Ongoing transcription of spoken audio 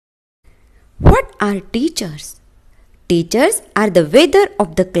What are teachers? Teachers are the weather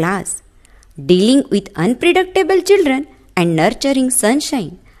of the class. Dealing with unpredictable children and nurturing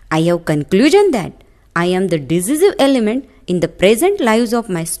sunshine, I have conclusion that I am the decisive element in the present lives of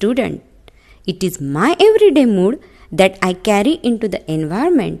my student. It is my everyday mood that I carry into the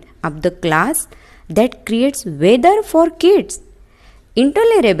environment of the class that creates weather for kids.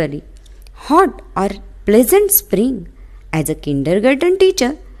 Intolerably hot or pleasant spring. As a kindergarten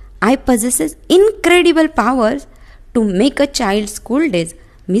teacher, I possess incredible powers to make a child's school days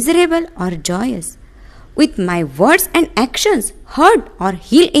miserable or joyous. With my words and actions, hurt or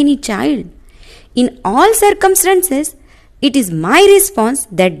heal any child. In all circumstances, it is my response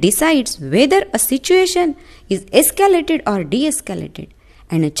that decides whether a situation is escalated or de escalated,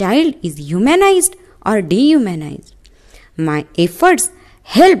 and a child is humanized or dehumanized. My efforts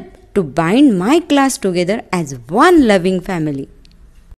help to bind my class together as one loving family.